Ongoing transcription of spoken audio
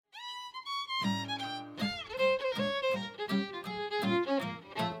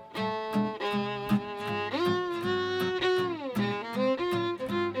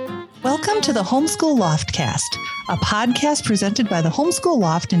Welcome to the Homeschool Loftcast, a podcast presented by the Homeschool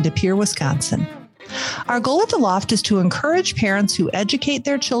Loft in De Pere, Wisconsin. Our goal at the Loft is to encourage parents who educate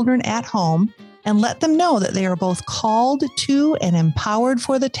their children at home and let them know that they are both called to and empowered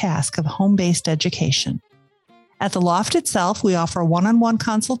for the task of home-based education. At the Loft itself, we offer one-on-one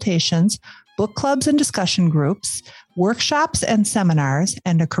consultations, book clubs and discussion groups, workshops and seminars,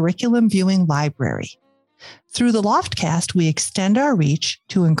 and a curriculum viewing library. Through the Loftcast, we extend our reach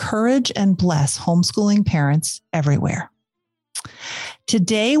to encourage and bless homeschooling parents everywhere.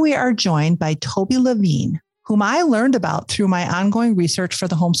 Today, we are joined by Toby Levine, whom I learned about through my ongoing research for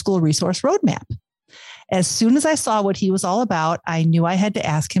the Homeschool Resource Roadmap. As soon as I saw what he was all about, I knew I had to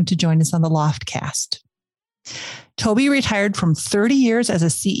ask him to join us on the Loftcast. Toby retired from 30 years as a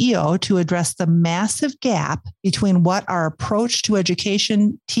CEO to address the massive gap between what our approach to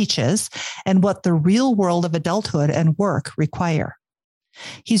education teaches and what the real world of adulthood and work require.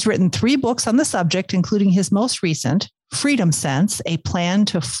 He's written 3 books on the subject, including his most recent, Freedom Sense, A Plan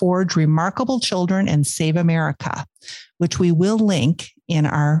to Forge Remarkable Children and Save America, which we will link in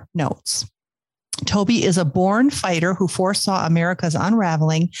our notes. Toby is a born fighter who foresaw America's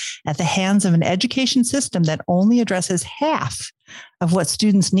unraveling at the hands of an education system that only addresses half of what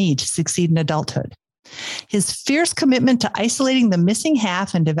students need to succeed in adulthood. His fierce commitment to isolating the missing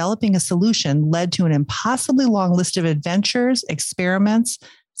half and developing a solution led to an impossibly long list of adventures, experiments,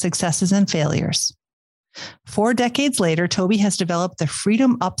 successes, and failures. 4 decades later, Toby has developed the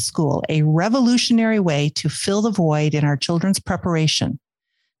Freedom Up School, a revolutionary way to fill the void in our children's preparation,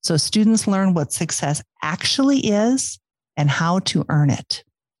 so students learn what success actually is and how to earn it.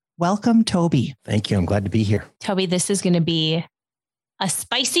 Welcome, Toby. Thank you. I'm glad to be here. Toby, this is going to be a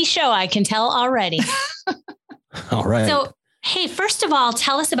spicy show, I can tell already. All right. So, hey, first of all,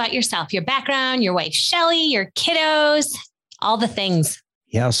 tell us about yourself, your background, your wife, Shelly, your kiddos, all the things.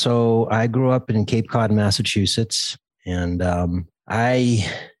 Yeah. So I grew up in Cape Cod, Massachusetts, and I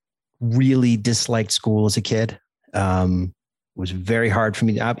really disliked school as a kid. It was very hard for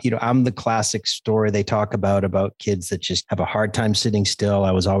me. I'm the classic story they talk about kids that just have a hard time sitting still.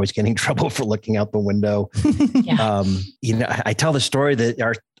 I was always getting in trouble for looking out the window. Yeah. I tell the story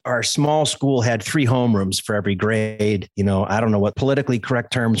that our small school had 3 homerooms for every grade. I don't know what politically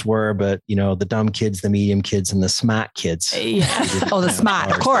correct terms were, but the dumb kids, the medium kids, and the smart kids. Yeah. Oh, the smart,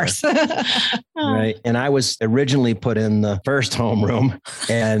 of course. Right. And I was originally put in the first homeroom,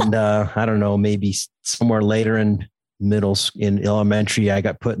 and I don't know, maybe somewhere later in elementary, I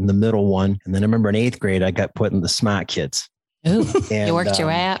got put in the middle one. And then I remember in 8th grade, I got put in the smart kids. Ooh, you worked your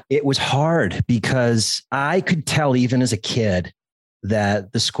way up. It was hard because I could tell even as a kid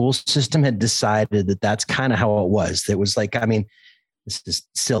that the school system had decided that that's kind of how it was. It was like, this is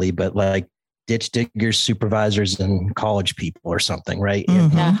silly, but like ditch diggers, supervisors, and college people or something, right?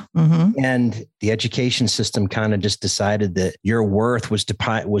 Mm-hmm. Yeah. Mm-hmm. And the education system kind of just decided that your worth was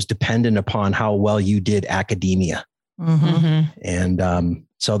dependent upon how well you did academia. Mm-hmm. And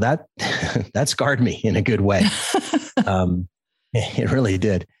so that scarred me in a good way. It really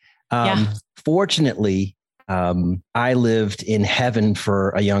did. Fortunately, I lived in heaven for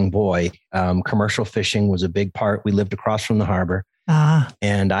a young boy. Commercial fishing was a big part. We lived across from the harbor.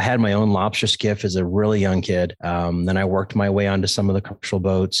 And I had my own lobster skiff as a really young kid. Then I worked my way onto some of the commercial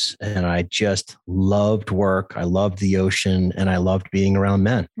boats, and I just loved work. I loved the ocean, and I loved being around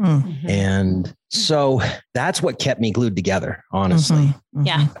men. Mm-hmm. And so that's what kept me glued together, honestly. Mm-hmm.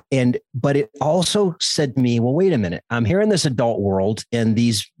 Yeah. But it also said to me, well, wait a minute, I'm here in this adult world, and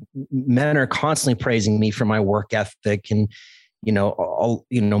these men are constantly praising me for my work ethic and,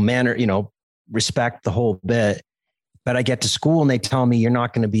 manner, respect, the whole bit. But I get to school and they tell me you're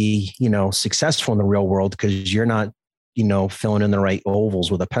not going to be, successful in the real world because you're not, filling in the right ovals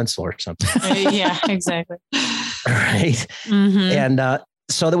with a pencil or something. Yeah, exactly. Right. Mm-hmm. And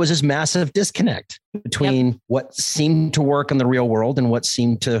so there was this massive disconnect between what seemed to work in the real world and what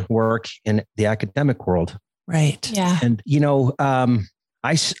seemed to work in the academic world. Right. Yeah. And,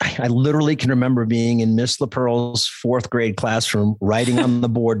 I literally can remember being in Miss LaPearl's 4th grade classroom, writing on the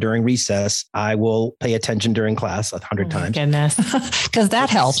board during recess. I will pay attention during class 100 times. Goodness. Because that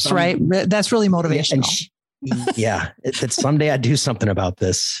helps, right? That's really motivational. That someday I'd do something about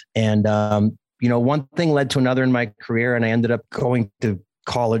this. And, one thing led to another in my career, and I ended up going to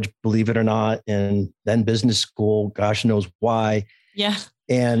college, believe it or not, and then business school, gosh knows why. Yeah.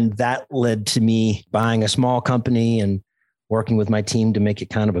 And that led to me buying a small company and working with my team to make it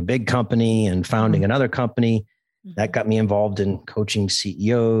kind of a big company and founding another company. That got me involved in coaching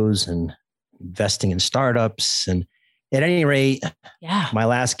CEOs and investing in startups. And at any rate, my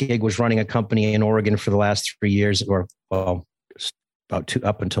last gig was running a company in Oregon for the last 3 years,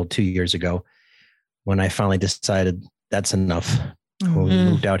 up until 2 years ago, when I finally decided that's enough. When we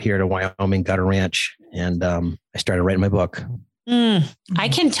moved out here to Wyoming, got a ranch, and I started writing my book. I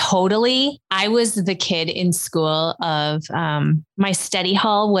was the kid in school of my study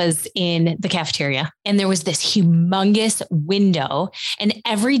hall was in the cafeteria, and there was this humongous window. And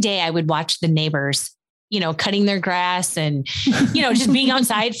every day I would watch the neighbors, cutting their grass and, just being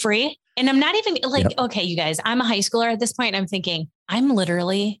outside free. And I'm not even okay, you guys, I'm a high schooler at this point. And I'm thinking, I'm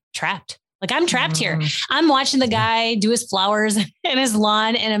literally trapped. Like I'm trapped here. I'm watching the guy do his flowers in his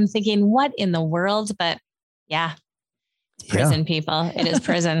lawn. And I'm thinking, what in the world? But yeah. Prison, people. It is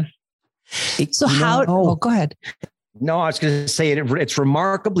prison. So go ahead. No, I was going to say it's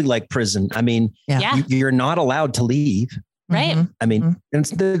remarkably like prison. I mean, you're not allowed to leave. Right. I mean,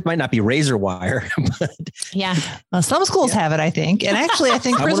 it might not be razor wire, but well, some schools have it, I think. And actually, I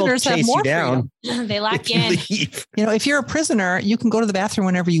think prisoners have more freedom. They lock in. If you're a prisoner, you can go to the bathroom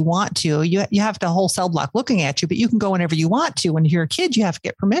whenever you want to. You have to whole cell block looking at you, but you can go whenever you want to. When you're a kid, you have to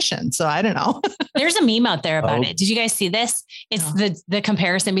get permission. So I don't know. There's a meme out there about it. Did you guys see this? It's the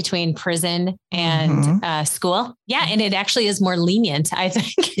comparison between prison and school. Yeah. And it actually is more lenient, I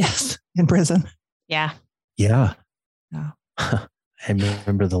think. Yes. In prison. Yeah. Yeah. I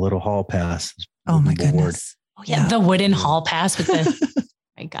remember the little hall pass. Oh my goodness. Oh yeah. The wooden hall pass with the,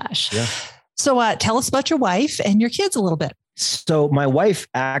 my gosh. Yeah. So tell us about your wife and your kids a little bit. So my wife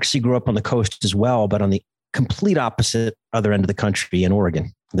actually grew up on the coast as well, but on the complete opposite other end of the country in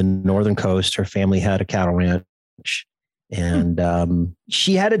Oregon, the northern coast. Her family had a cattle ranch, and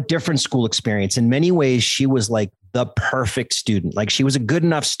she had a different school experience. In many ways, she was like the perfect student. Like she was a good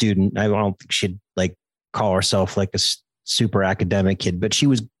enough student. I don't think she'd like call herself like a super academic kid, but she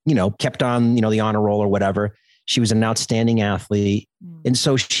was, kept on, the honor roll or whatever. She was an outstanding athlete. And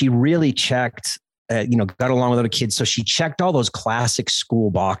so she really checked, got along with other kids. So she checked all those classic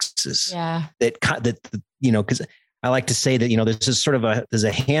school boxes. Yeah. Because I like to say that, there's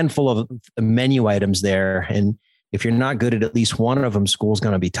a handful of menu items there. And if you're not good at least one of them, school's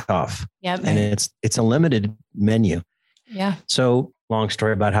going to be tough. Yep. And it's a limited menu. Yeah. So long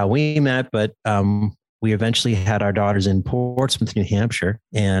story about how we met, but, we eventually had our daughters in Portsmouth, New Hampshire,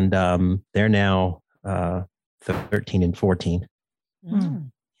 and they're now 13 and 14,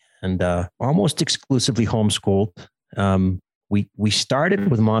 and almost exclusively homeschooled. We started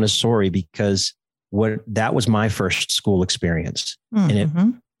with Montessori because that was my first school experience,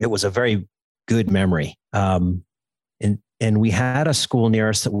 and it was a very good memory. And we had a school near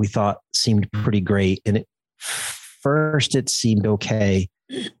us that we thought seemed pretty great, and first it seemed okay.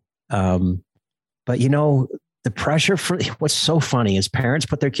 But the pressure what's so funny is parents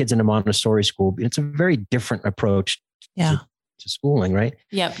put their kids into Montessori school. It's a very different approach to schooling, right?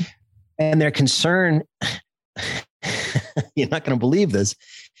 Yep. And their concern, you're not going to believe this,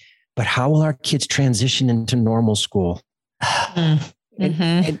 but how will our kids transition into normal school?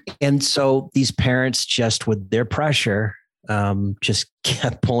 And so these parents just with their pressure, just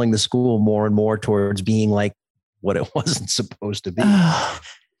kept pulling the school more and more towards being like what it wasn't supposed to be.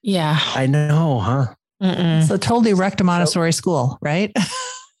 Yeah. I know, huh? So totally wrecked a Montessori school, right?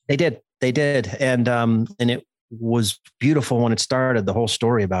 They did. And it was beautiful when it started, the whole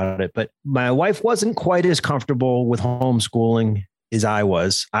story about it. But my wife wasn't quite as comfortable with homeschooling as I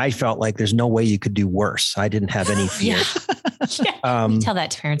was. I felt like there's no way you could do worse. I didn't have any fear. We tell that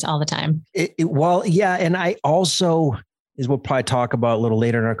to parents all the time. And I also, as we'll probably talk about a little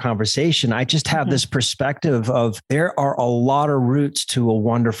later in our conversation, I just have this perspective of there are a lot of routes to a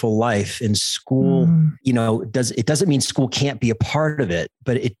wonderful life in school. It doesn't mean school can't be a part of it,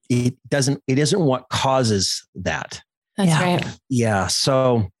 but it isn't what causes that. That's right. Yeah.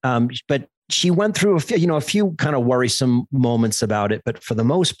 So, but she went through a few kind of worrisome moments about it, but for the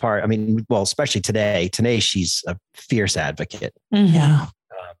most part, especially today she's a fierce advocate. Yeah.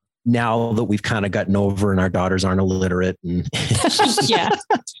 Now that we've kind of gotten over and our daughters aren't illiterate. And yeah,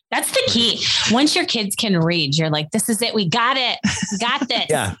 that's the key. Once your kids can read, you're like, this is it. We got it. We got this.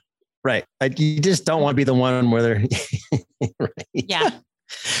 Yeah. Right. You just don't want to be the one where they're right. Yeah.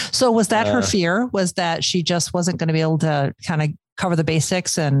 So was that her fear? Was that she just wasn't going to be able to kind of cover the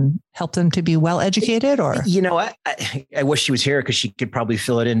basics and help them to be well educated? Or, I wish she was here because she could probably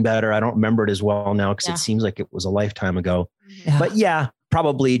fill it in better. I don't remember it as well now because it seems like it was a lifetime ago. Yeah. But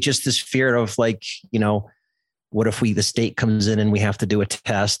probably just this fear of like, what if the state comes in and we have to do a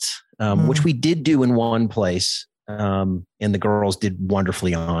test, which we did do in one place. And the girls did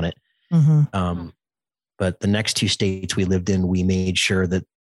wonderfully on it. But the next two states we lived in, we made sure that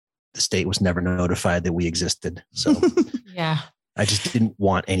the state was never notified that we existed. So I just didn't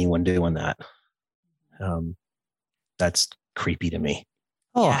want anyone doing that. That's creepy to me.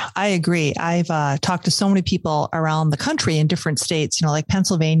 Oh, yeah. I agree. I've talked to so many people around the country in different states, like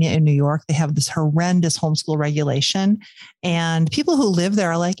Pennsylvania and New York. They have this horrendous homeschool regulation, and people who live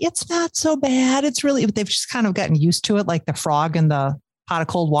there are like, it's not so bad. It's really, they've just kind of gotten used to it, like the frog in the pot of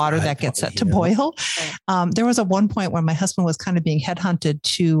cold water that gets set to boil. There was one point when my husband was kind of being headhunted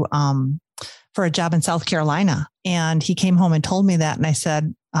for a job in South Carolina. And he came home and told me that. And I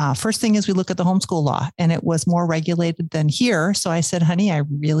said, first thing is we look at the homeschool law, and it was more regulated than here. So I said, honey, I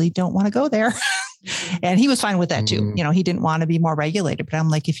really don't want to go there. And he was fine with that too. He didn't want to be more regulated, but I'm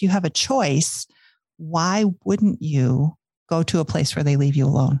like, if you have a choice, why wouldn't you go to a place where they leave you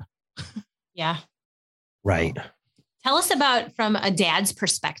alone? Yeah. Right. Tell us about, from a dad's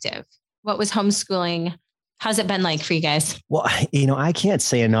perspective, what was homeschooling? How's it been like for you guys? Well, I can't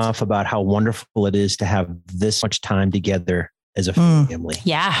say enough about how wonderful it is to have this much time together as a family.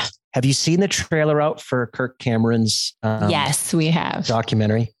 Yeah. Have you seen the trailer out for Kirk Cameron's yes, we have.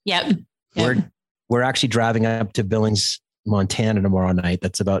 documentary? Yep. We're actually driving up to Billings, Montana tomorrow night.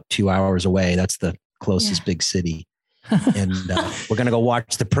 That's about 2 hours away. That's the closest big city. And we're going to go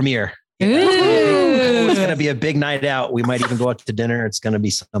watch the premiere. It's going to be a big night out. We might even go out to dinner. It's going to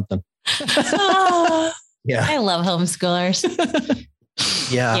be something. Yeah. I love homeschoolers.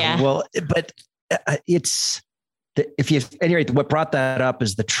 Yeah. Well, but it's, what brought that up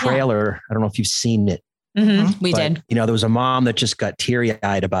is the trailer. I don't know if you've seen it. Mm-hmm. We did. There was a mom that just got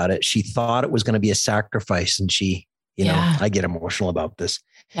teary-eyed about it. She thought it was going to be a sacrifice, and she, I get emotional about this.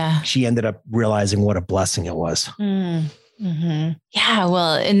 Yeah. She ended up realizing what a blessing it was. Mm-hmm. Yeah.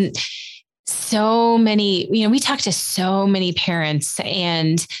 Well, and so many, we talk to so many parents,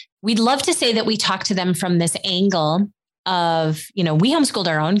 and we'd love to say that we talk to them from this angle of, we homeschooled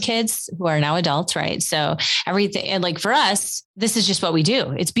our own kids who are now adults, right? So everything, and like for us, this is just what we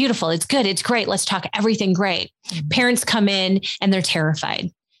do. It's beautiful. It's good. It's great. Let's talk everything great. Mm-hmm. Parents come in and they're terrified.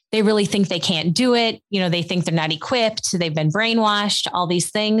 They really think they can't do it. They think they're not equipped. They've been brainwashed, all these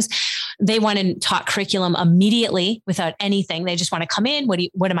things. They want to talk curriculum immediately without anything. They just want to come in.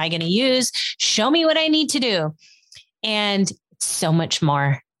 What am I going to use? Show me what I need to do. And so much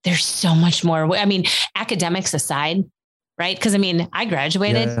more. There's so much more. I mean, academics aside, right? Because I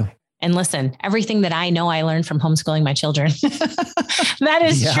graduated and listen, everything that I know, I learned from homeschooling my children. That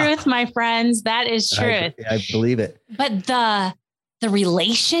is truth, my friends. That is truth. I believe it. But the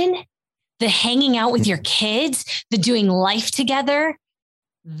relation, the hanging out with your kids, the doing life together,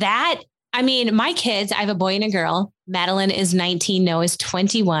 my kids, I have a boy and a girl. Madeline is 19, Noah is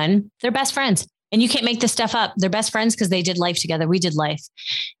 21. They're best friends. And you can't make this stuff up. They're best friends because they did life together. We did life.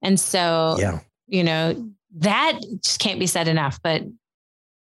 And so, that just can't be said enough. But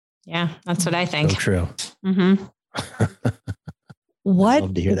yeah, that's what I think. So true. Mm-hmm.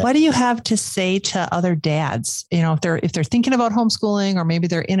 What do you have to say to other dads? If they're thinking about homeschooling, or maybe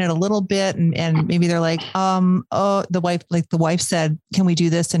they're in it a little bit, and maybe they're like, the wife said, can we do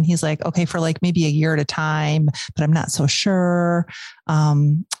this? And he's like, okay, for like maybe a year at a time, but I'm not so sure.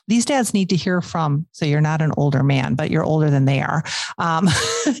 These dads need to hear from, so you're not an older man, but you're older than they are.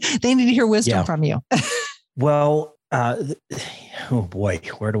 They need to hear wisdom from you. Well, oh boy,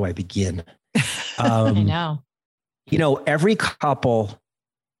 where do I begin? I know. Every couple,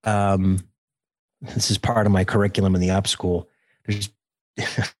 this is part of my curriculum in the up school.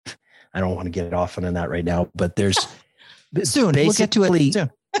 I don't want to get off on that right now, but there's soon we'll get to it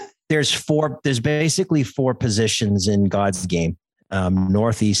soon. There's basically 4 positions in God's game,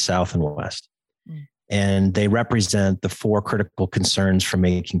 north, east, south, and west. And they represent the 4 critical concerns for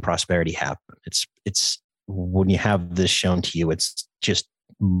making prosperity happen. It's when you have this shown to you, it's just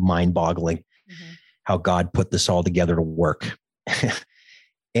mind-boggling. Mm-hmm. How God put this all together to work.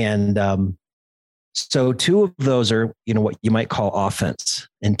 And so 2 of those are, what you might call offense,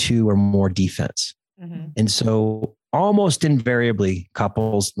 and 2 are more defense. Mm-hmm. And so almost invariably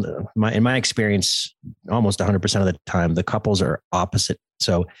couples, in my experience, almost 100% of the time, the couples are opposite.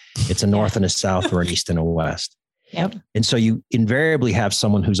 So it's a north and a south, or an east and a west. Yep. And so you invariably have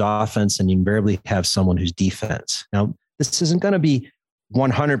someone who's offense, and you invariably have someone who's defense. Now, this isn't going to be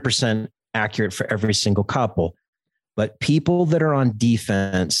 100% accurate for every single couple, but people that are on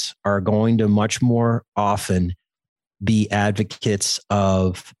defense are going to much more often be advocates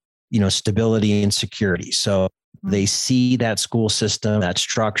of, stability and security. So they see that school system, that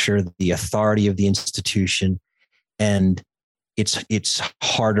structure, the authority of the institution, and it's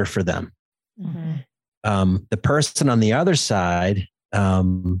harder for them. Mm-hmm. The person on the other side,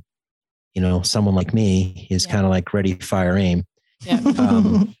 someone like me is kind of like ready, fire, aim.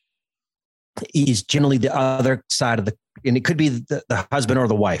 Yeah. He's generally the other side of and it could be the husband or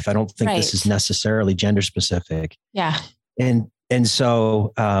the wife. I don't think this is necessarily gender specific. Yeah. And And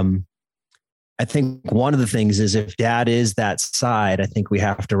so I think one of the things is if dad is that side, I think we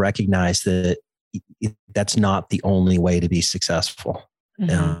have to recognize that that's not the only way to be successful.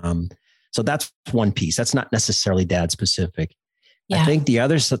 Mm-hmm. So that's one piece. That's not necessarily dad specific. Yeah. I think the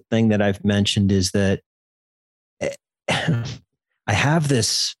other thing that I've mentioned is that I have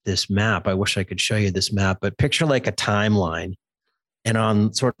this map. I wish I could show you this map, but picture like a timeline. And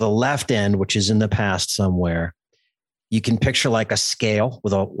on sort of the left end, which is in the past somewhere, you can picture like a scale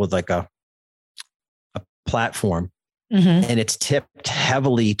with like a platform. Mm-hmm. And it's tipped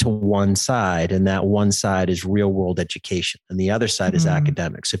heavily to one side, and that one side is real world education, and the other side is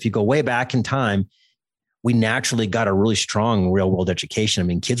academics. If you go way back in time, we naturally got a really strong real world education. I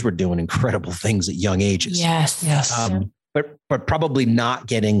mean, kids were doing incredible things at young ages. Yes. But probably not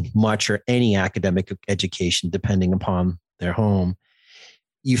getting much or any academic education, depending upon their home.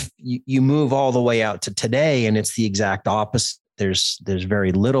 You move all the way out to today, and it's the exact opposite. There's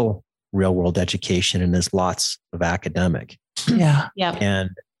very little real world education, and there's lots of academic. Yeah.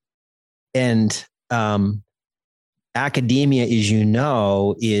 And academia, as you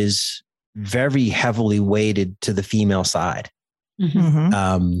know, is very heavily weighted to the female side.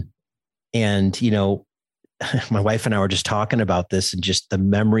 Mm-hmm. And, you know, my wife and I were just talking about this, and just the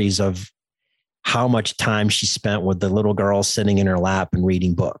memories of how much time she spent with the little girl sitting in her lap and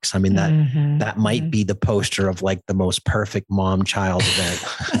reading books. I mean, that might be the poster of like the most perfect mom-child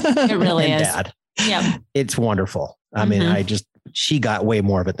event. It really is. Dad. Yeah. It's wonderful. I mean, she got way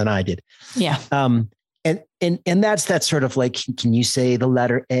more of it than I did. Yeah. And that's that sort of like, can you say the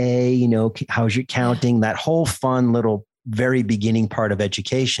letter A, you know, how's your counting, that whole fun little very beginning part of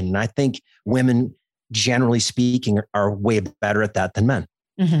education. And I think women, generally speaking, are way better at that than men.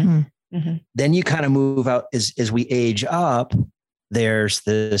 Mm-hmm. Mm-hmm. Then you kind of move out as we age up. There's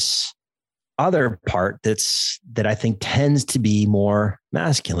this other part that I think tends to be more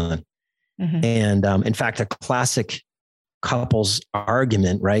masculine. Mm-hmm. And in fact, a classic couples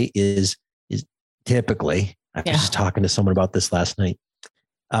argument, right, is typically, I was just talking to someone about this last night.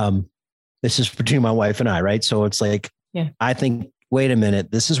 This is between my wife and I, right? So it's like, I think, wait a minute,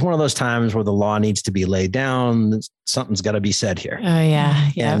 this is one of those times where the law needs to be laid down. Something's got to be said here. Oh yeah.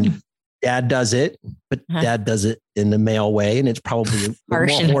 And dad does it, but dad does it in the male way. And it's probably more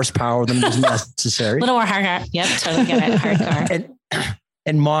horsepower than is necessary. A little more hard. Yep. Totally get it. Hardcore.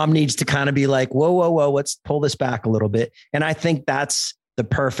 And mom needs to kind of be like, whoa, let's pull this back a little bit. And I think that's the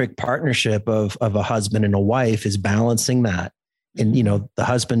perfect partnership of a husband and a wife, is balancing that. And, you know, the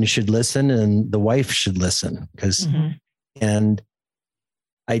husband should listen and the wife should listen, because, and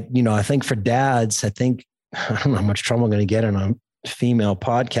I think for dads, I don't know how much trouble I'm going to get in a female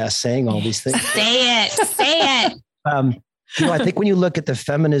podcast saying all these things. Say it. I think when you look at the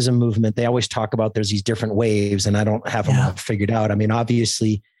feminism movement, they always talk about there's these different waves, and I don't have them all figured out. I mean,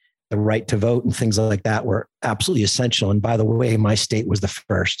 obviously the right to vote and things like that were absolutely essential. And by the way, my state was the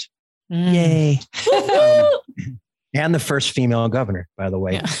first. Yay. And the first female governor, by the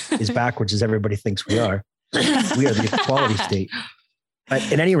way, is backwards as everybody thinks we are. We are the equality state. But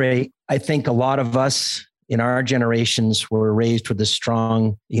at any rate, I think a lot of us in our generations were raised with this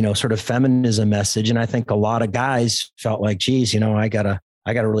strong, you know, sort of feminism message. And I think a lot of guys felt like, geez, you know, I gotta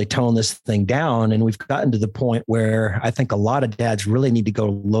really tone this thing down. And we've gotten to the point where I think a lot of dads really need to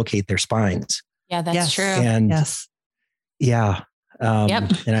go locate their spines. Yeah, that's true. And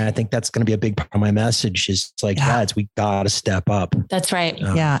and I think that's going to be a big part of my message is like, dads, we got to step up. That's right.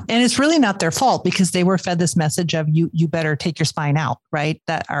 And it's really not their fault, because they were fed this message of you better take your spine out, right?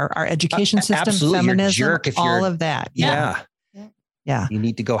 That our education system, feminism, all of that. Yeah. You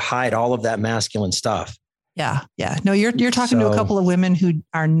need to go hide all of that masculine stuff. Yeah. No, you're talking to a couple of women who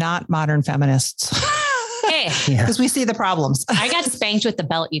are not modern feminists. Hey, because we see the problems. I got spanked with the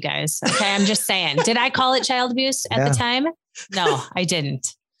belt, you guys. Okay. I'm just saying, did I call it child abuse at the time? No, I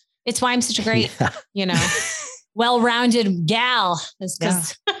didn't. It's why I'm such a great, well-rounded gal.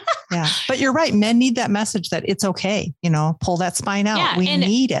 But you're right. Men need that message that it's okay. You know, pull that spine out. We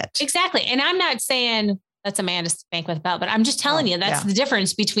need it. Exactly. And I'm not saying that's a man to spank with a belt, but I'm just telling you, that's the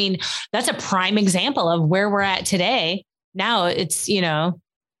difference between, that's a prime example of where we're at today. Now it's, you know,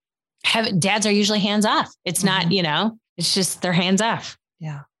 dads are usually hands off. It's not, you know, it's just they're hands off.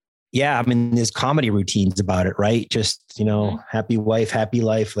 Yeah. I mean, there's comedy routines about it, right? Just, you know, happy wife, happy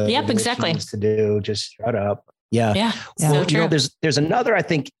life. Yep, exactly. To do, just shut up. Yeah. Well, so true. You know, there's another, I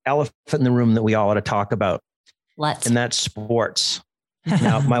think, elephant in the room that we all ought to talk about. And that's sports.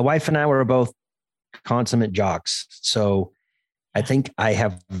 Now, my wife and I were both consummate jocks. So I think I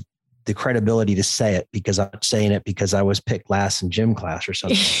have the credibility to say it, because I'm saying it because I was picked last in gym class or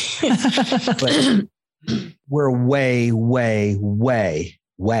something. we're way, way, way,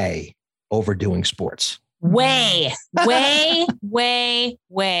 way overdoing sports. Way, way, way,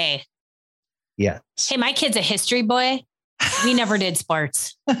 way. Yes. Hey, my kid's a history boy. We never did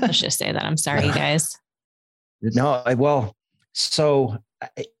sports. Let's just say that. I'm sorry, you guys. No,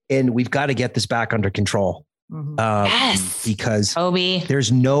 and we've got to get this back under control. Yes. Because Obi.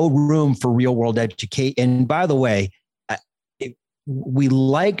 there's no room for real world education. And by the way, we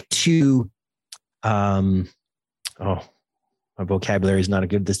like to, my vocabulary is not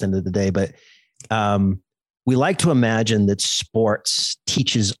good this end of the day, but we like to imagine that sports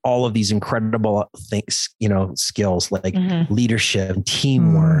teaches all of these incredible things, skills like leadership and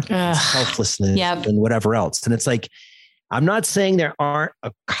teamwork, and selflessness, and whatever else. And it's like, I'm not saying there aren't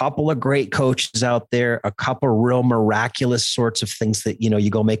a couple of great coaches out there, a couple of real miraculous sorts of things that, you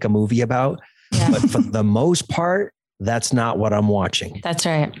go make a movie about. Yeah. But for the most part, that's not what I'm watching. That's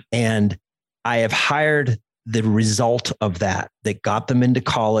right. And I have hired the result of that got them into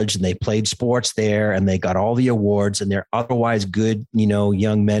college, and they played sports there, and they got all the awards, and they're otherwise good,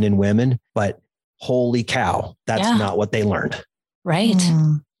 young men and women, but holy cow, that's not what they learned. Right.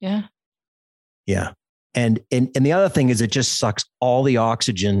 Yeah. Yeah. And the other thing is it just sucks all the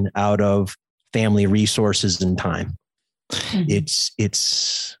oxygen out of family resources and time. It's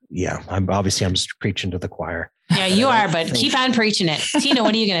I'm just preaching to the choir. Yeah, you are, but keep on preaching it. Tina,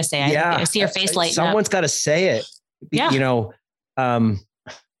 what are you going to say? I see your face lighting up. Someone's got to say it. Yeah.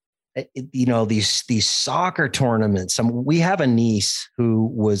 These soccer tournaments. We have a niece who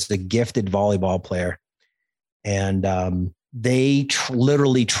was a gifted volleyball player, and they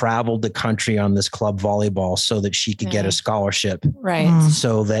literally traveled the country on this club volleyball so that she could get a scholarship. Right.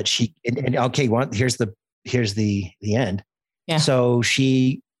 So that she, here's the end. Yeah. So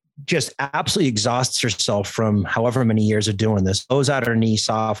she just absolutely exhausts herself from however many years of doing this, goes out her knee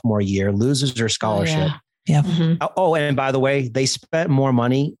sophomore year, loses her scholarship. Yeah. Oh, and by the way, they spent more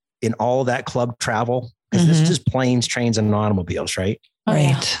money in all of that club travel, because this is planes, trains, and automobiles, right?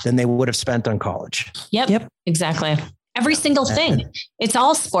 Right. Than they would have spent on college. Yep. Exactly. Every single thing. It's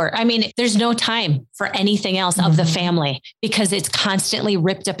all sport. I mean, there's no time for anything else of the family, because it's constantly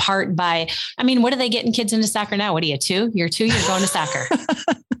ripped apart by, what are they getting kids into soccer now? What are you, 2? You're 2, you're going to soccer.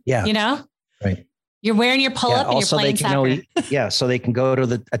 Yeah. Right. You're wearing your pull-up and you're playing soccer. So they can go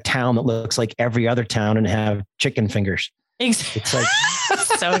to a town that looks like every other town and have chicken fingers. Exactly. It's like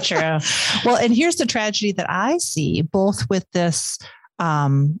so true. Well, and here's the tragedy that I see both with this.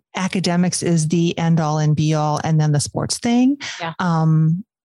 Academics is the end all and be all, and then the sports thing. Yeah.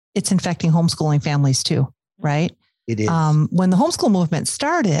 It's infecting homeschooling families too, right? It is. When the homeschool movement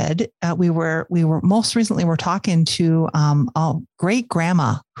started, we were most recently we're talking to a great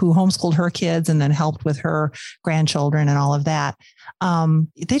grandma who homeschooled her kids and then helped with her grandchildren and all of that.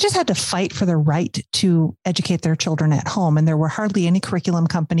 They just had to fight for the right to educate their children at home, and there were hardly any curriculum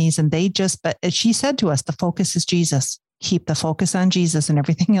companies, and but as she said to us, the focus is Jesus. Keep the focus on Jesus and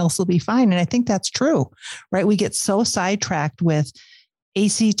everything else will be fine. And I think that's true, right? We get so sidetracked with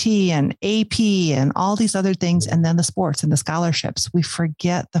ACT and AP and all these other things, and then the sports and the scholarships. We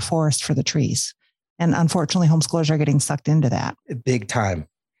forget the forest for the trees. And unfortunately, homeschoolers are getting sucked into that. Big time.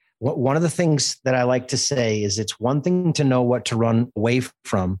 One of the things that I like to say is it's one thing to know what to run away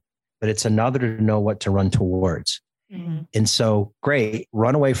from, but it's another to know what to run towards. And so, great,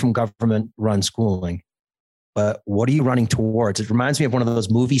 run away from government-run schooling. But what are you running towards? It reminds me of one of those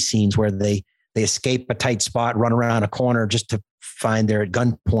movie scenes where they escape a tight spot, run around a corner just to find their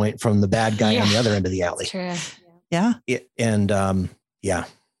gunpoint from the bad guy on the other end of the alley. True. Yeah.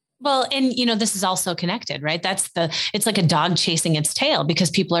 Well, and this is also connected, right? It's like a dog chasing its tail, because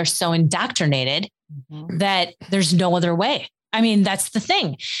people are so indoctrinated that there's no other way. That's the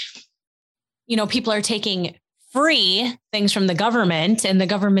thing. People are taking free things from the government, and the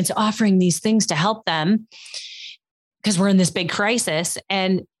government's offering these things to help them because we're in this big crisis.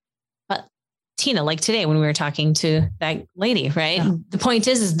 But Tina, like today when we were talking to that lady, right? Yeah. The point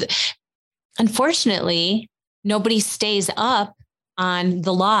is that unfortunately, nobody stays up on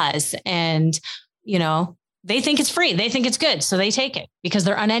the laws, and, they think it's free. They think it's good. So they take it because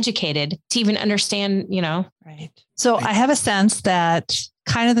they're uneducated to even understand, Right. So I have a sense that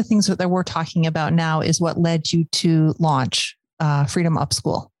kind of the things that we're talking about now is what led you to launch Freedom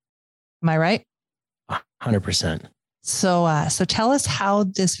Upschool. Am I right? 100%. So tell us how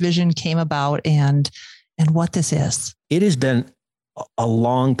this vision came about and what this is. It has been a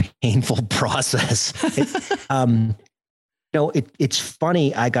long, painful process. It's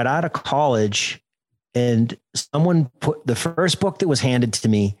funny. I got out of college, and someone put the first book that was handed to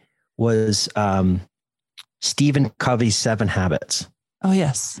me was Stephen Covey's 7 Habits. Oh,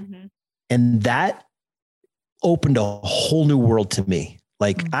 yes. And that opened a whole new world to me.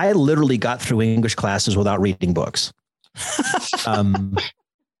 Like I literally got through English classes without reading books. And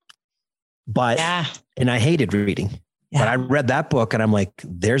I hated reading, but I read that book and I'm like,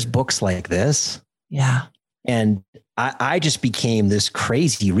 there's books like this. Yeah. And I just became this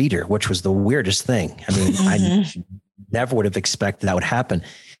crazy reader, which was the weirdest thing. I mean, I never would have expected that would happen.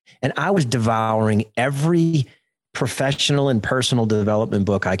 And I was devouring every professional and personal development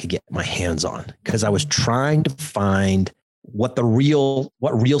book I could get my hands on, because I was trying to find what real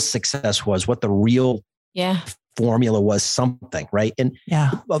success was, what the real formula was, something, right? And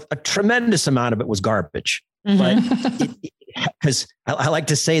a tremendous amount of it was garbage. But because I like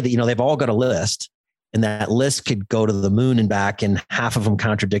to say that, they've all got a list, and that list could go to the moon and back, and half of them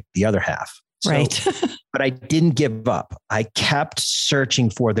contradict the other half. So, right. But I didn't give up. I kept searching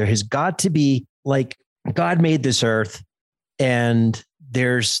for, there has got to be, like, God made this earth, and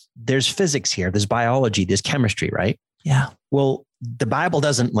there's physics here, there's biology, there's chemistry, right? Yeah. Well, the Bible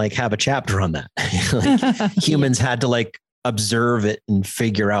doesn't have a chapter on that. Humans had to observe it and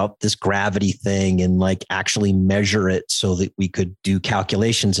figure out this gravity thing and actually measure it so that we could do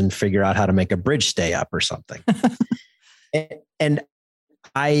calculations and figure out how to make a bridge stay up or something. And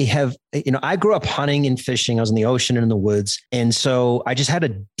I have, I grew up hunting and fishing. I was in the ocean and in the woods. And so I just had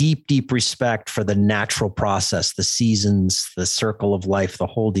a deep, deep respect for the natural process, the seasons, the circle of life, the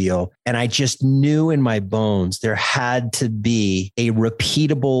whole deal. And I just knew in my bones, there had to be a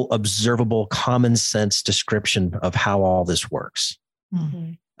repeatable, observable, common sense description of how all this works.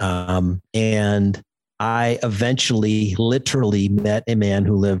 And I eventually literally met a man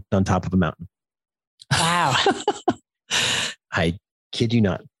who lived on top of a mountain. Wow. I kid you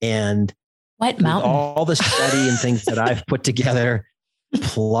not. And what mountain? All the study and things that I've put together,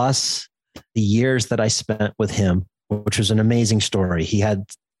 plus the years that I spent with him, which was an amazing story. He had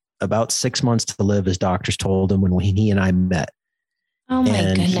about 6 months to live, as doctors told him when he and I met. Oh my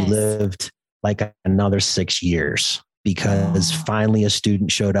goodness. He lived another 6 years because finally a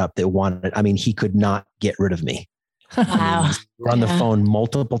student showed up that wanted, he could not get rid of me. Wow. We were on the phone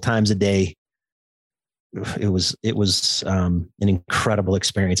multiple times a day. It was an incredible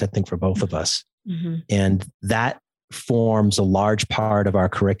experience, I think, for both of us. And that forms a large part of our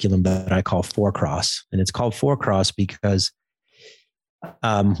curriculum that I call 4Cross. And it's called 4Cross because,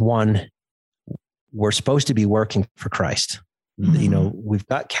 one, we're supposed to be working for Christ. We've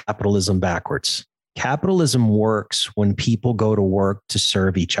got capitalism backwards. Capitalism works when people go to work to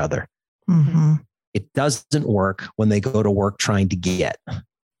serve each other. It doesn't work when they go to work trying to get.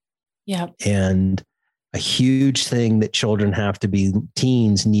 Yeah. And a huge thing that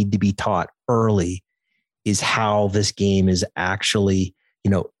teens need to be taught early is how this game is actually,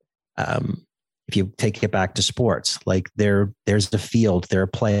 if you take it back to sports, there's the field, there are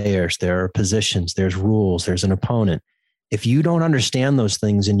players, there are positions, there's rules, there's an opponent. If you don't understand those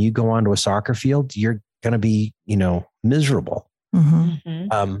things and you go onto a soccer field, you're going to be, miserable.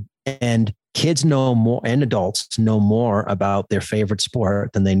 And kids know more, and adults know more about their favorite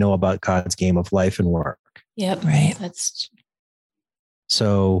sport than they know about God's game of life and work. Yep. Right.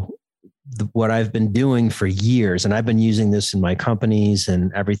 So what I've been doing for years, and I've been using this in my companies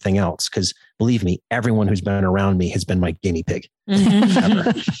and everything else, because believe me, everyone who's been around me has been my guinea pig.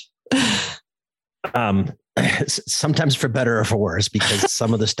 Sometimes for better or for worse, because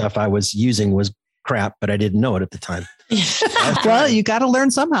some of the stuff I was using was crap, but I didn't know it at the time. Well, you got to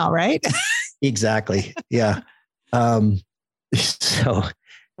learn somehow, right? Exactly. Yeah. So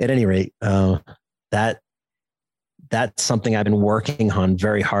at any rate, that's something I've been working on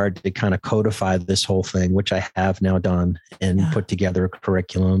very hard to kind of codify this whole thing, which I have now done, and put together a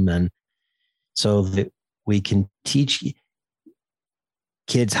curriculum, and so that we can teach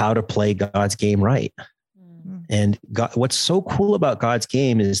kids how to play God's game right. And what's so cool about God's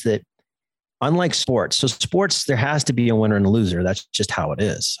game is that, unlike sports, so sports, there has to be a winner and a loser. That's just how it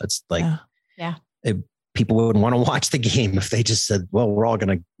is. It's people wouldn't want to watch the game if they just said, well, we're all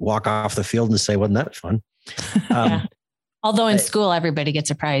going to walk off the field and say, wasn't that fun? Although in school, everybody gets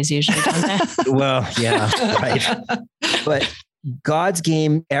a prize usually, don't they? Well, yeah, right. But God's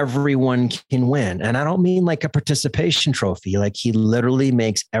game, everyone can win. And I don't mean like a participation trophy. He literally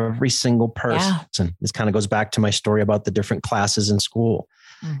makes every single person. Yeah. This kind of goes back to my story about the different classes in school.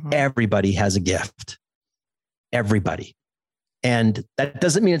 Everybody has a gift. Everybody. And that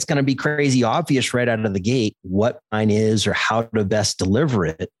doesn't mean it's going to be crazy obvious right out of the gate what mine is or how to best deliver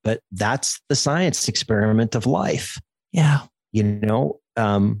it. But that's the science experiment of life. Yeah.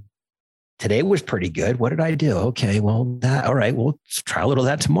 Today was pretty good. What did I do? Okay, well, all right, we'll try a little of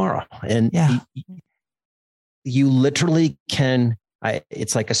that tomorrow. And you literally can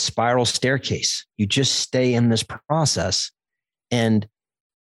it's like a spiral staircase. You just stay in this process, and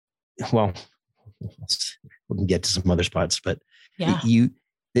well, we can get to some other spots, but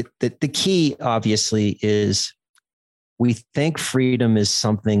the key obviously is we think freedom is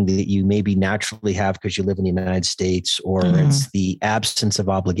something that you maybe naturally have because you live in the United States, or it's the absence of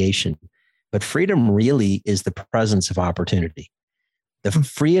obligation. But freedom really is the presence of opportunity. The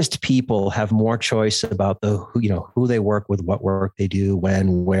freest people have more choice about who they work with, what work they do,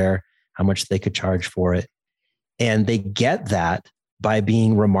 when, where, how much they could charge for it. And they get that by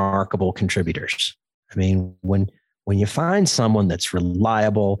being remarkable contributors. I mean, when you find someone that's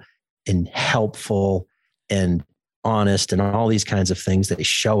reliable and helpful and honest and all these kinds of things, they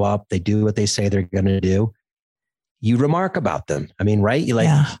show up, they do what they say they're going to do, you remark about them. I mean, right? You're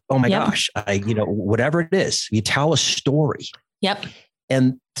like, oh my gosh, whatever it is, you tell a story. Yep.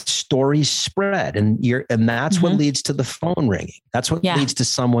 And stories spread, and that's what leads to the phone ringing. That's what leads to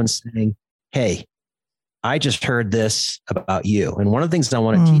someone saying, hey, I just heard this about you. And one of the things I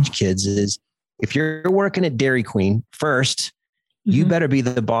want to teach kids is, if you're working at Dairy Queen, first, you better be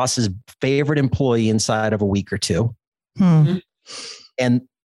the boss's favorite employee inside of a week or two. And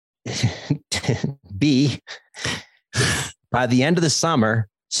B, by the end of the summer,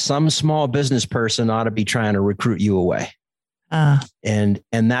 some small business person ought to be trying to recruit you away. And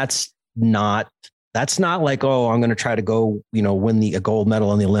that's not like, oh, I'm going to try to go, win a gold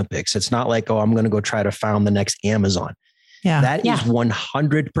medal in the Olympics. It's not like, oh, I'm going to go try to found the next Amazon. That is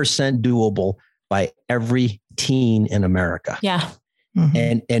 100% doable by every teen in America.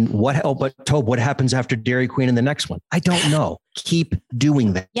 And what happens after Dairy Queen and the next one? I don't know. Keep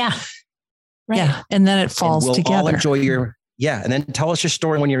doing that. Right. Yeah. And then it falls we'll together. All enjoy and then tell us your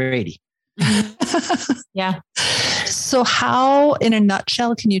story when you're 80. So how, in a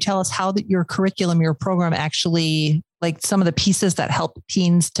nutshell, can you tell us how your curriculum, your program actually, like some of the pieces that help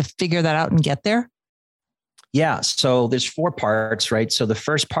teens to figure that out and get there? Yeah. So there's 4 parts, right? So the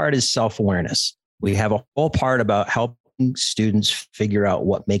first part is self-awareness. We have a whole part about helping students figure out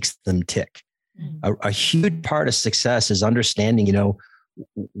what makes them tick. A huge part of success is understanding,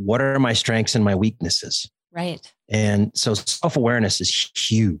 what are my strengths and my weaknesses? Right. And so self-awareness is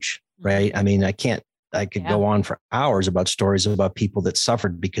huge, right? I mean, I could go on for hours about stories about people that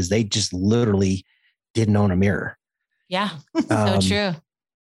suffered because they just literally didn't own a mirror. Yeah. So true.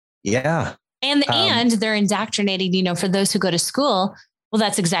 Yeah. And they're indoctrinating, for those who go to school. Well,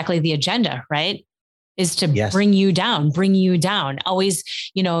 that's exactly the agenda, right? Is to bring you down. Always,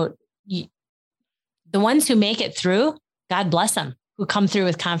 the ones who make it through, God bless them, who come through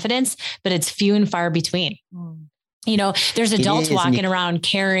with confidence, but it's few and far between. There's adults walking around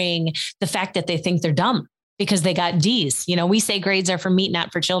carrying the fact that they think they're dumb because they got D's. We say grades are for meat,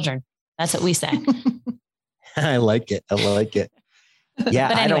 not for children. That's what we say. I like it. Yeah. Anyway,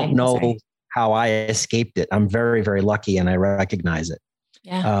 I don't know how I escaped it. I'm very, very lucky, and I recognize it.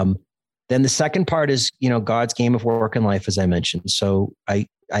 Yeah. Then the second part is, God's game of work and life, as I mentioned. So I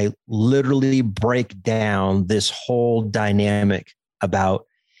literally break down this whole dynamic about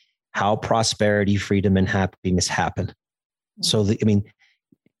how prosperity, freedom, and happiness happen. So,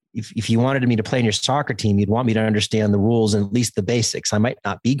 if you wanted me to play in your soccer team, you'd want me to understand the rules and at least the basics. I might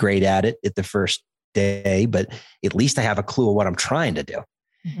not be great at it at the first day, but at least I have a clue of what I'm trying to do.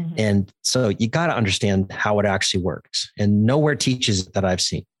 And so you got to understand how it actually works. And nowhere teaches it that I've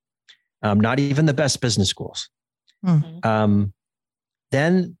seen. Not even the best business schools. Then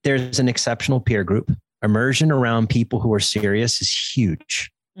there's an exceptional peer group. Immersion around people who are serious is huge,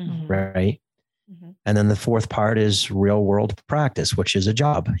 right? And then the fourth part is real world practice, which is a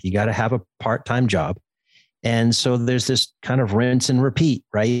job. You got to have a part-time job. And so there's this kind of rinse and repeat,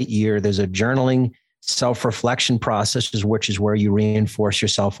 right? There's a journaling self-reflection process, which is where you reinforce your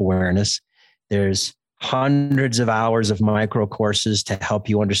self-awareness. There's hundreds of hours of micro courses to help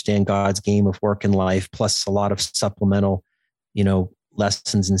you understand God's game of work and life, plus a lot of supplemental,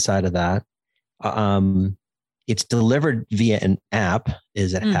 lessons inside of that. It's delivered via an app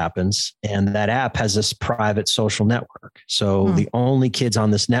as it happens. And that app has this private social network. So the only kids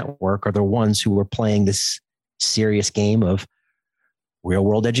on this network are the ones who are playing this serious game of real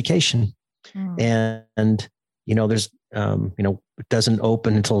world education. And, there's, it doesn't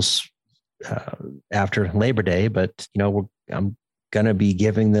open until after Labor Day, but I'm going to be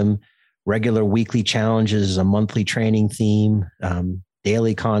giving them regular weekly challenges, a monthly training theme,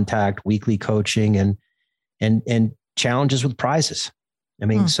 daily contact, weekly coaching, and challenges with prizes.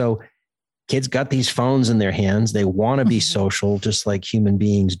 So kids got these phones in their hands. They want to be social, just like human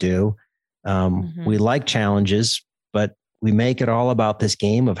beings do. We like challenges, but we make it all about this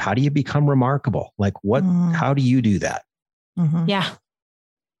game of how do you become remarkable? Like how do you do that? Mm-hmm. Yeah.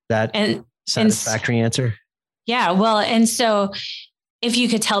 That satisfactory answer? Yeah. Well, and so if you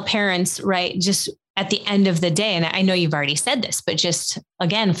could tell parents, right, just at the end of the day, and I know you've already said this, but just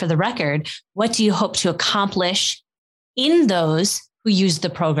again, for the record, what do you hope to accomplish in those who use the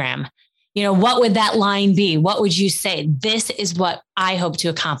program? You know, what would that line be? What would you say? This is what I hope to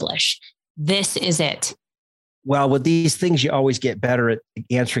accomplish. This is it. Well, with these things, you always get better at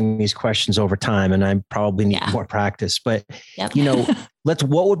answering these questions over time. And I probably need more practice, but you know, what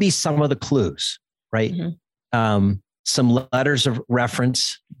would be some of the clues, right? Mm-hmm. Some letters of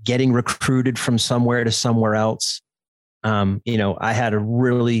reference, getting recruited from somewhere to somewhere else. You know, I had a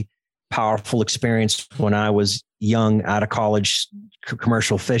really powerful experience when I was young, out of college,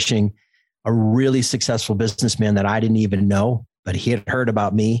 commercial fishing, a really successful businessman that I didn't even know, but he had heard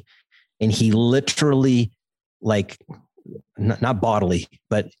about me, and he literally, like, not bodily,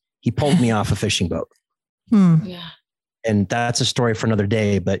 but he pulled me off a fishing boat. Yeah. And that's a story for another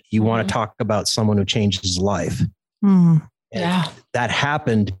day, but you want to talk about someone who changed his life. Yeah. That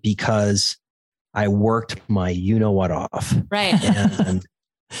happened because I worked my you-know-what off. Right.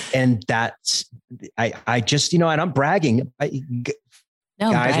 And that's, I just, you know, and I'm bragging.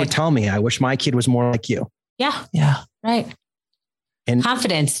 Guys would tell me, I wish my kid was more like you. Yeah. Yeah. Right. And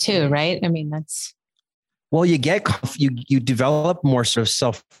confidence too, right? I mean, that's. Well, you develop more sort of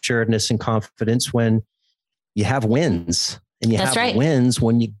self-assuredness and confidence when you have wins, and you have wins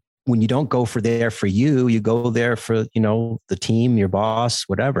when you don't go for you, you go there for, you know, the team, your boss,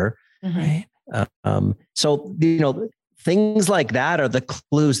 whatever. Right. So, you know, things like that are the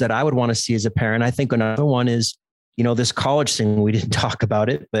clues that I would want to see as a parent. I think another one is, you know, this college thing, we didn't talk about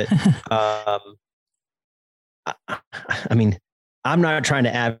it, but, I mean, I'm not trying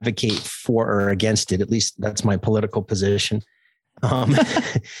to advocate for or against it. At least that's my political position.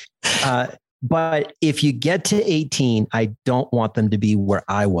 But if you get to 18, I don't want them to be where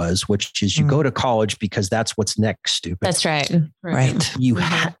I was, which is you go to college because that's what's next, stupid. That's right. Right.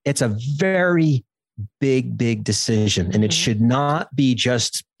 It's a very big decision, and it should not be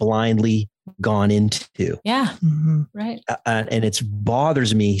just blindly gone into. Yeah. Right. And it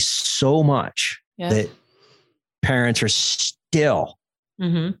bothers me so much that parents are still,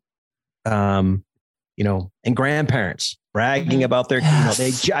 you know, and grandparents bragging about their, you know,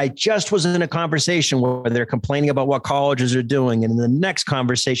 I just was in a conversation where they're complaining about what colleges are doing. And in the next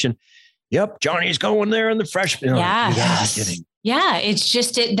conversation, yep, Johnny's going there in the freshman. Yeah. You gotta be kidding. Yeah. It's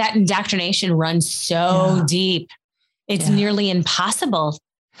just that indoctrination runs so deep. It's nearly impossible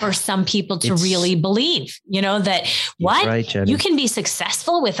for some people to really believe, you know, that what you can be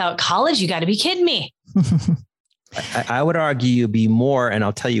successful without college. You got to be kidding me. I would argue you'd be more, and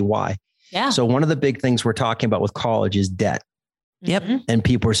I'll tell you why. Yeah. So one of the big things we're talking about with college is debt. Yep. And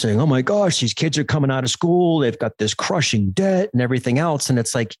people are saying, oh my gosh, these kids are coming out of school. They've got this crushing debt and everything else. And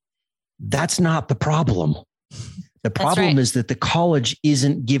it's like, that's not the problem. The problem is that the college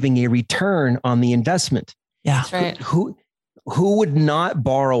isn't giving a return on the investment. Yeah. That's right. Who would not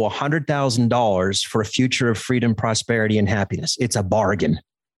borrow $100,000 for a future of freedom, prosperity, and happiness? It's a bargain.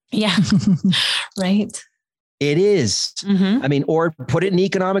 Yeah. Right. It is. I mean, or put it in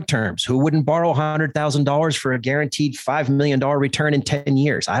economic terms. Who wouldn't borrow $100,000 for a guaranteed $5 million return in 10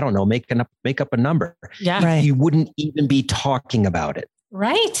 years? I don't know. Make up a number. Yeah. Right. You wouldn't even be talking about it.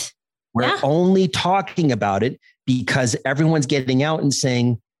 Right. We're only talking about it because everyone's getting out and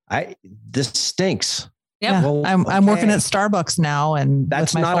saying, this stinks. Yeah. Well, I'm working at Starbucks now, and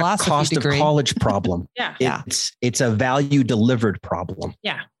that's with my not a cost degree. Of college problem. It's a value delivered problem.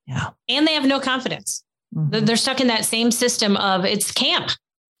 Yeah. Yeah. And they have no confidence. They're stuck in that same system of it's camp.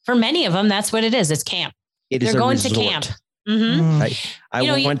 For many of them, that's what it is. It's camp. They're going to camp.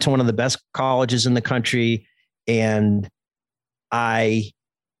 I went to one of the best colleges in the country, and I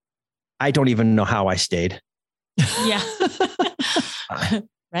don't even know how I stayed. Yeah.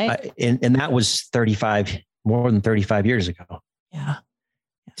 Right. And that was more than 35 years ago. Yeah.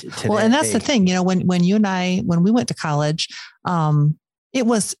 Well, and that's the thing, you know, when you and I, when we went to college, it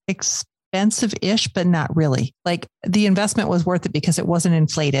was expensive-ish, but not really. Like the investment was worth it because it wasn't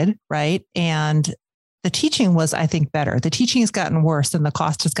inflated. Right. And the teaching was, I think, better. The teaching has gotten worse and the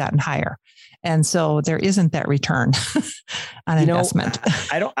cost has gotten higher. And so there isn't that return on investment.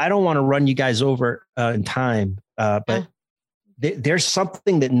 I don't want to run you guys over in time, but there's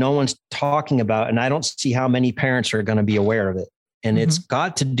something that no one's talking about, and I don't see how many parents are going to be aware of it. And it's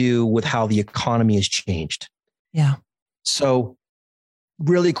got to do with how the economy has changed. Yeah. So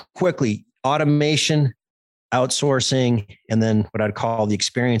really quickly, automation, outsourcing, and then what I'd call the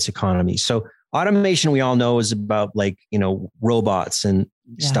experience economy. So automation, we all know, is about, like, you know, robots and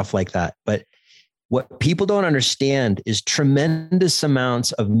stuff like that. But What people don't understand is tremendous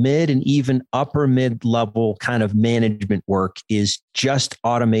amounts of mid and even upper mid-level kind of management work is just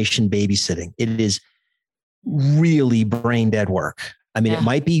automation babysitting. It is really brain dead work. I mean, it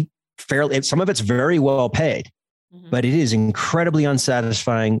might be fairly, some of it's very well paid, but it is incredibly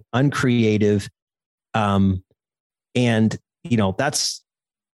unsatisfying, uncreative. And, that's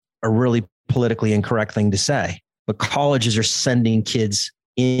a really politically incorrect thing to say, but colleges are sending kids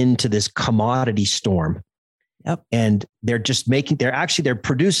into this commodity storm. Yep. And they're just they're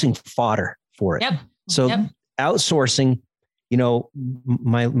producing fodder for it. Yep. So outsourcing,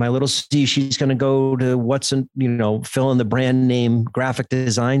 my little C, she's going to go to fill in the brand name graphic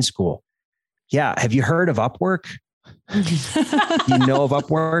design school. Yeah. Have you heard of Upwork? You know of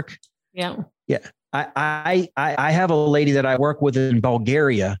Upwork? Yeah. Yeah. I have a lady that I work with in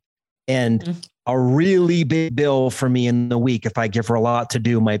Bulgaria, and a really big bill for me in the week, if I give her a lot to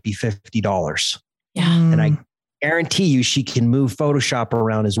do, might be $50. Yeah. And I guarantee you she can move Photoshop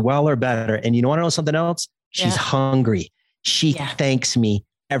around as well or better. And you want to know something else? She's hungry. She thanks me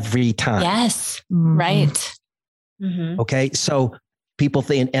every time. Yes. Right. Mm-hmm. Okay. So people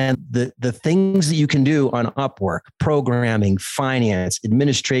think, and the things that you can do on Upwork, programming, finance,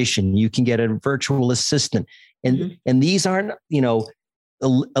 administration, you can get a virtual assistant. And these aren't,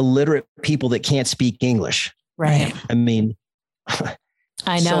 illiterate people that can't speak English. Right. I mean,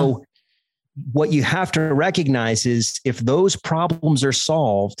 I know. So what you have to recognize is if those problems are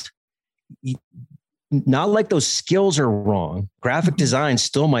solved, not like those skills are wrong. Graphic design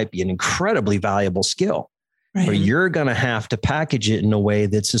still might be an incredibly valuable skill, but you're going to have to package it in a way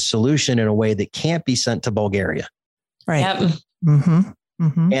that's a solution in a way that can't be sent to Bulgaria. Right. Yep.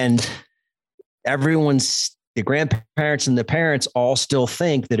 And the grandparents and the parents all still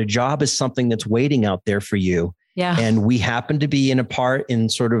think that a job is something that's waiting out there for you. Yeah. And we happen to be in a part in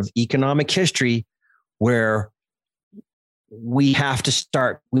sort of economic history where we have to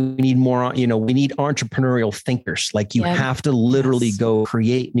start, we need more, we need entrepreneurial thinkers. Like you have to literally go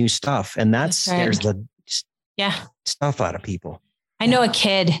create new stuff. And that scares the stuff out of people. I know a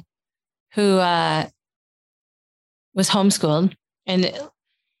kid who was homeschooled, and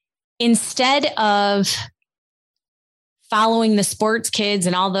instead of following the sports kids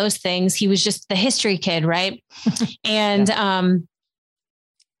and all those things, he was just the history kid. Right. And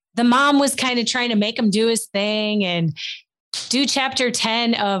the mom was kind of trying to make him do his thing and do chapter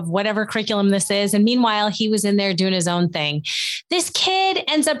 10 of whatever curriculum this is. And meanwhile, he was in there doing his own thing. This kid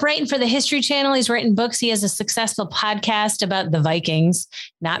ends up writing for the History Channel. He's written books. He has a successful podcast about the Vikings,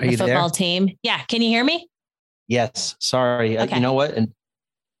 not the football team. Yeah. Can you hear me? Yes. Sorry. Okay. You know what? And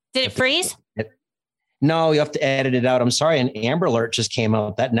did it freeze? No, you have to edit it out. I'm sorry. An Amber Alert just came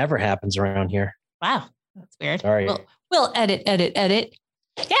out. That never happens around here. Wow. That's weird. Sorry. We'll edit.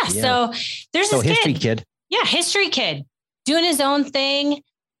 Yeah. So there's this history kid. Yeah. History kid doing his own thing,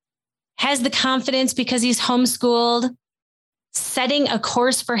 has the confidence because he's homeschooled, setting a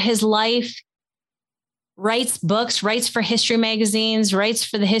course for his life, writes books, writes for history magazines, writes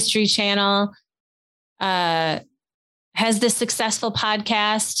for the History Channel, has this successful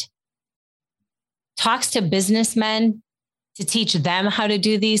podcast, talks to businessmen to teach them how to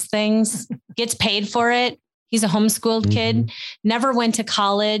do these things, gets paid for it. He's a homeschooled kid, never went to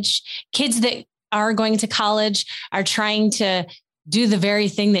college. Kids that are going to college are trying to do the very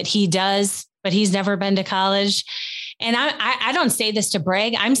thing that he does, but he's never been to college. And I don't say this to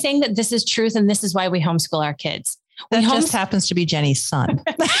brag. I'm saying that this is truth. And this is why we homeschool our kids. That just happens to be Jenny's son.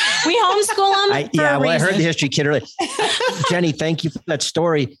 We homeschool them. I heard the history kid earlier. Jenny, thank you for that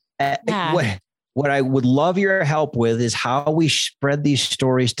story. What I would love your help with is how we spread these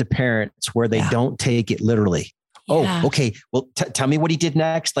stories to parents where they don't take it literally. Yeah. Oh, okay. Well, tell me what he did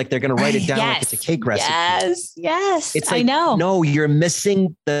next. Like they're going to write it down like it's a cake recipe. Yes. It's like, I know. No, you're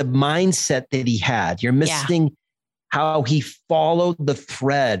missing the mindset that he had. You're missing how he followed the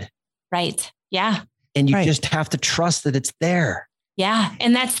thread. Right. Yeah. And you just have to trust that it's there. Yeah.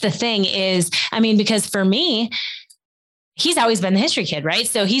 And that's the thing is, because for me, he's always been the history kid, right?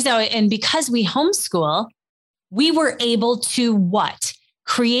 So and because we homeschool, we were able to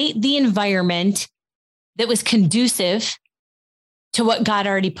create the environment that was conducive to what God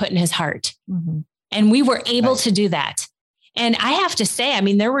already put in his heart. And we were able to do that. And I have to say,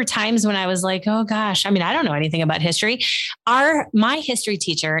 there were times when I was like, oh gosh, I don't know anything about history. My history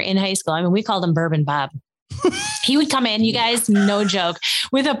teacher in high school, we called him Bourbon Bob. He would come in, you guys, no joke,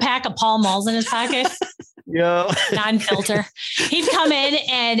 with a pack of Pall Malls in his pocket. Yeah. Non-filter. He'd come in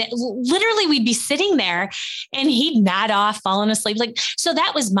and literally we'd be sitting there and he'd nod off, falling asleep. So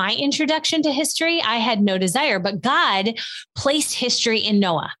that was my introduction to history. I had no desire, but God placed history in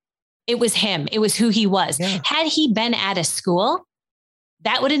Noah. It was him. It was who he was. Yeah. Had he been at a school,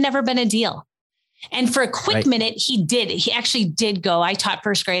 that would have never been a deal. And for a quick minute, he actually did go. I taught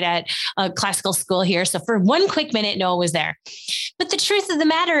first grade at a classical school here. So for one quick minute, Noah was there. But the truth of the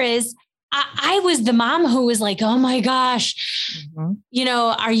matter is, I was the mom who was like, oh my gosh,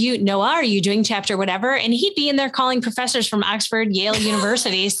 are you doing chapter whatever? And he'd be in there calling professors from Oxford, Yale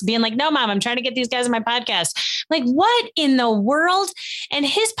universities being like, no, mom, I'm trying to get these guys on my podcast. Like, what in the world? And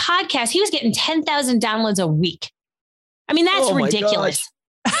his podcast, he was getting 10,000 downloads a week. I mean, that's ridiculous.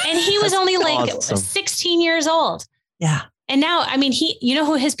 And he was only like awesome. 16 years old. Yeah. And now, I mean, you know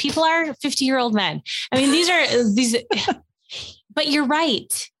who his people are? 50-year-old men. I mean, these, but you're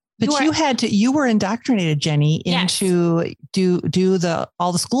right. But you were indoctrinated, Jenny, into do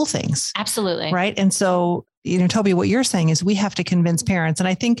all the school things. Absolutely. Right. And so, Toby, what you're saying is we have to convince parents. And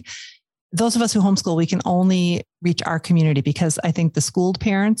I think those of us who homeschool, we can only reach our community, because I think the schooled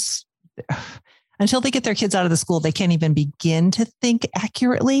parents, until they get their kids out of the school, they can't even begin to think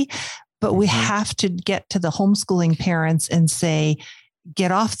accurately. But we have to get to the homeschooling parents and say,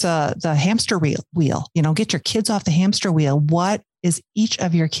 get off the hamster wheel, get your kids off the hamster wheel. What is each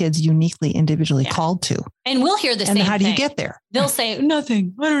of your kids uniquely, individually called to? And we'll hear the same thing. And how do you get there? They'll say,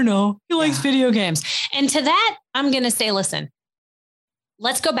 nothing. I don't know. He likes video games. And to that, I'm going to say, listen,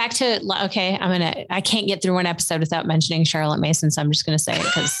 let's go back to, I can't get through one episode without mentioning Charlotte Mason. So I'm just going to say it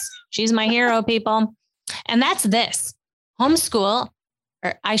because she's my hero, people. And that's this: homeschool,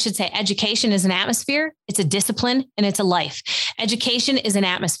 or I should say education, is an atmosphere. It's a discipline, and it's a life. Education is an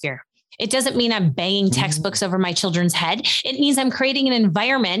atmosphere. It doesn't mean I'm banging textbooks over my children's head. It means I'm creating an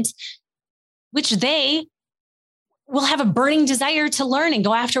environment which they will have a burning desire to learn and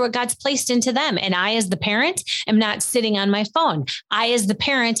go after what God's placed into them. And I, as the parent, am not sitting on my phone. I, as the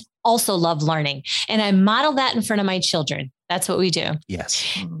parent, also love learning. And I model that in front of my children. That's what we do.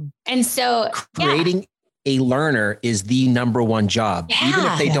 Yes. And so creating a learner is the number one job. Yeah. Even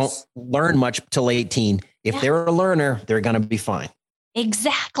if they don't learn much till 18, if they're a learner, they're going to be fine.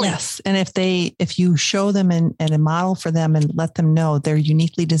 Exactly. Yes. And if you show them and model for them and let them know they're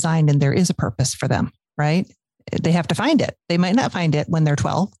uniquely designed and there is a purpose for them, right? They have to find it. They might not find it when they're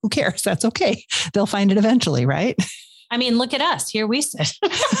 12. Who cares? That's okay. They'll find it eventually, right? I mean, look at us. Here we sit.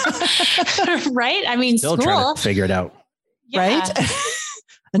 Right? I mean, still trying to figure it out. Right?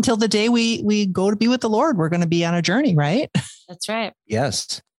 Until the day we go to be with the Lord, we're going to be on a journey, right? That's right.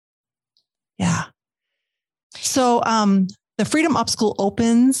 Yes. Yeah. So, the Freedom Up School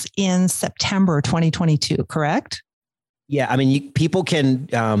opens in September 2022, correct? Yeah. I mean, people can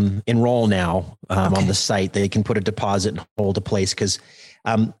enroll now on the site. They can put a deposit and hold a place because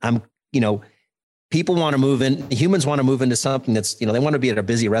people want to move in. Humans want to move into something that's, they want to be at a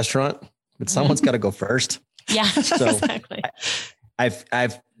busy restaurant, but someone's got to go first. Yeah, so exactly.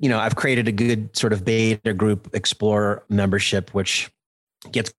 I've created a good sort of beta group Explorer membership, which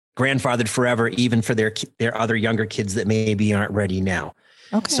gets grandfathered forever, even for their other younger kids that maybe aren't ready now.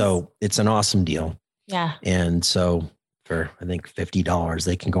 Okay. So it's an awesome deal. Yeah. And so for, I think $50,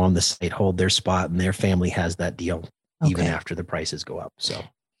 they can go on the site, hold their spot, and their family has that deal even after the prices go up. So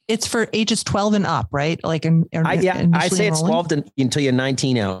it's for ages 12 and up, right? Like, I say it's 12 until you're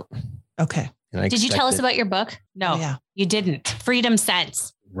 19 out. Okay. Did you tell us about your book? No, you didn't. Freedom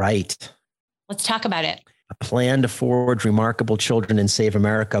Sense. Right. Let's talk about it. A plan to forge remarkable children and save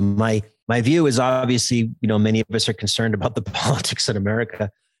America. My view is obviously, many of us are concerned about the politics in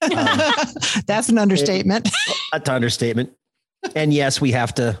America. That's an understatement. That's an understatement. And yes, we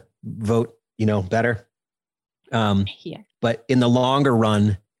have to vote, better. But in the longer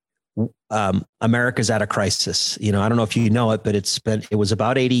run, America's at a crisis. I don't know if you know it, but it was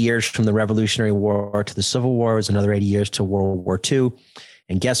about 80 years from the Revolutionary War to the Civil War. It was another 80 years to World War II.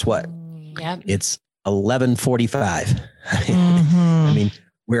 And guess what? Yep. It's 1145. I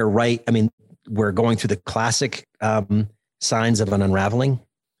mean, we're going through the classic signs of an unraveling.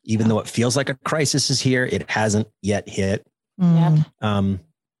 Even though it feels like a crisis is here, it hasn't yet hit. Yep.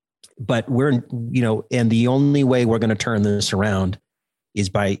 But we're, and the only way we're going to turn this around is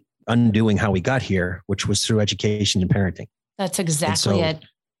by undoing how we got here, which was through education and parenting. That's exactly it.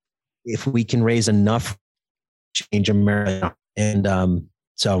 If we can raise enough change America, and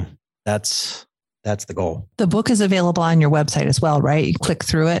so that's the goal. The book is available on your website as well, right? You click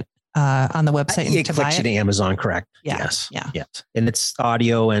through it on the website. It clicks to Amazon, correct? Yeah. Yes. Yeah. Yes. And it's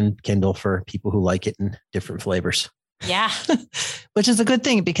audio and Kindle for people who like it in different flavors. Yeah. Which is a good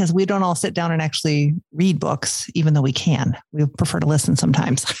thing because we don't all sit down and actually read books, even though we can. We prefer to listen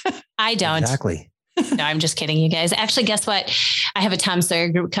sometimes. I don't. Exactly. No, I'm just kidding, you guys. Actually, guess what? I have a Tom Sawyer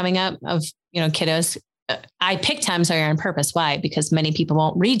group coming up of, kiddos I picked Tom Sawyer on purpose. Why? Because many people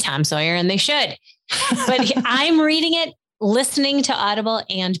won't read Tom Sawyer, and they should. But I'm reading it, listening to Audible,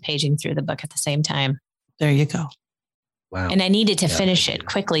 and paging through the book at the same time. There you go. Wow. And I needed to finish it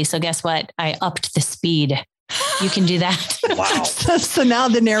quickly. So guess what? I upped the speed. You can do that. Wow. So now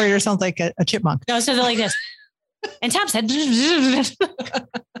the narrator sounds like a chipmunk. No, so they're like this. And Tom said, we're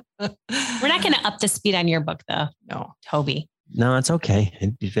not going to up the speed on your book, though. No, Toby. No, it's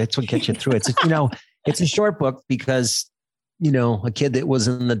okay. That's what gets you through it. It's a short book because, a kid that was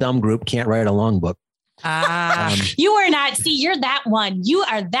in the dumb group can't write a long book. You are not. See, you're that one. You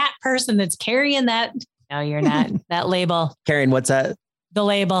are that person that's carrying that. No, you're not. That label. Carrying what's that? The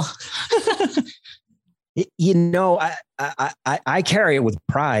label. I carry it with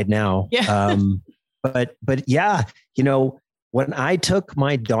pride now. Yeah. But yeah, when I took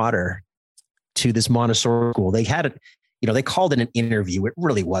my daughter to this Montessori school, they had it, they called it an interview. It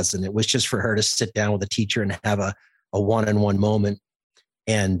really wasn't. It was just for her to sit down with a teacher and have a one-on-one moment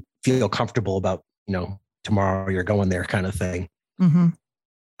and feel comfortable about, tomorrow you're going there kind of thing. Mm-hmm.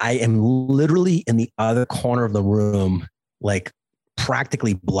 I am literally in the other corner of the room, like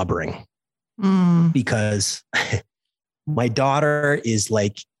practically blubbering because my daughter is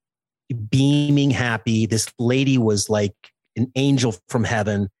like beaming happy. This lady was like an angel from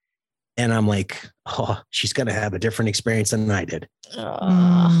heaven. And I'm like, oh, she's going to have a different experience than I did.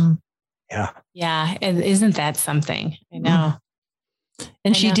 Yeah. Yeah. And isn't that something? I know.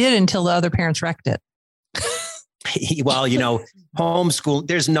 And she did until the other parents wrecked it. Well, homeschool,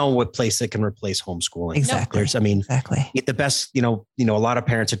 there's no place that can replace homeschooling. Exactly. Exactly. The best, a lot of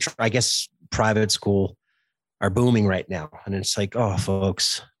parents, I guess private school are booming right now. And it's like, oh,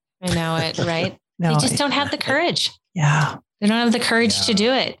 folks. I know it, right? No, they just don't have the courage. Yeah. They don't have the courage to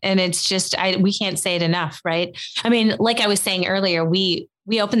do it. And it's just, we can't say it enough, right? I mean, like I was saying earlier, we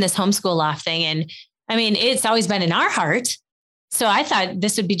opened this homeschool loft thing. And I mean, it's always been in our heart. So I thought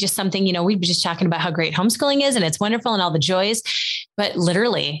this would be just something, we'd be just talking about how great homeschooling is and it's wonderful and all the joys. But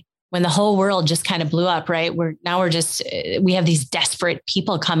literally, when the whole world just kind of blew up, right? We have these desperate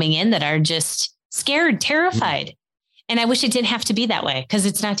people coming in that are just scared, terrified. And I wish it didn't have to be that way because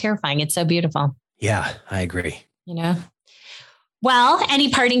it's not terrifying. It's so beautiful. Yeah, I agree. Well, any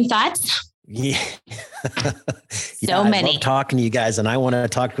parting thoughts? Yeah. So many. I love talking to you guys and I want to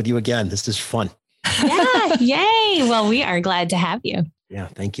talk with you again. This is fun. Yeah. Yay. Well, we are glad to have you. Yeah.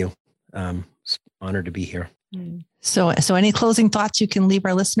 Thank you. It's an honor to be here. So any closing thoughts you can leave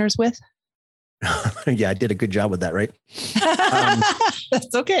our listeners with? Yeah, I did a good job with that, right?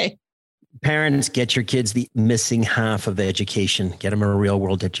 That's okay. Parents, get your kids the missing half of education. Get them a real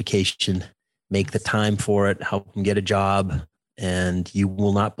world education. Make the time for it. Help them get a job. And you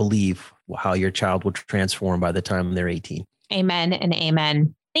will not believe how your child will transform by the time they're 18. Amen and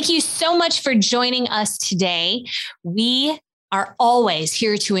amen. Thank you so much for joining us today. We are always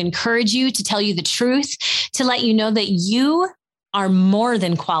here to encourage you, to tell you the truth, to let you know that you are more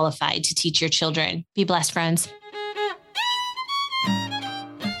than qualified to teach your children. Be blessed, friends.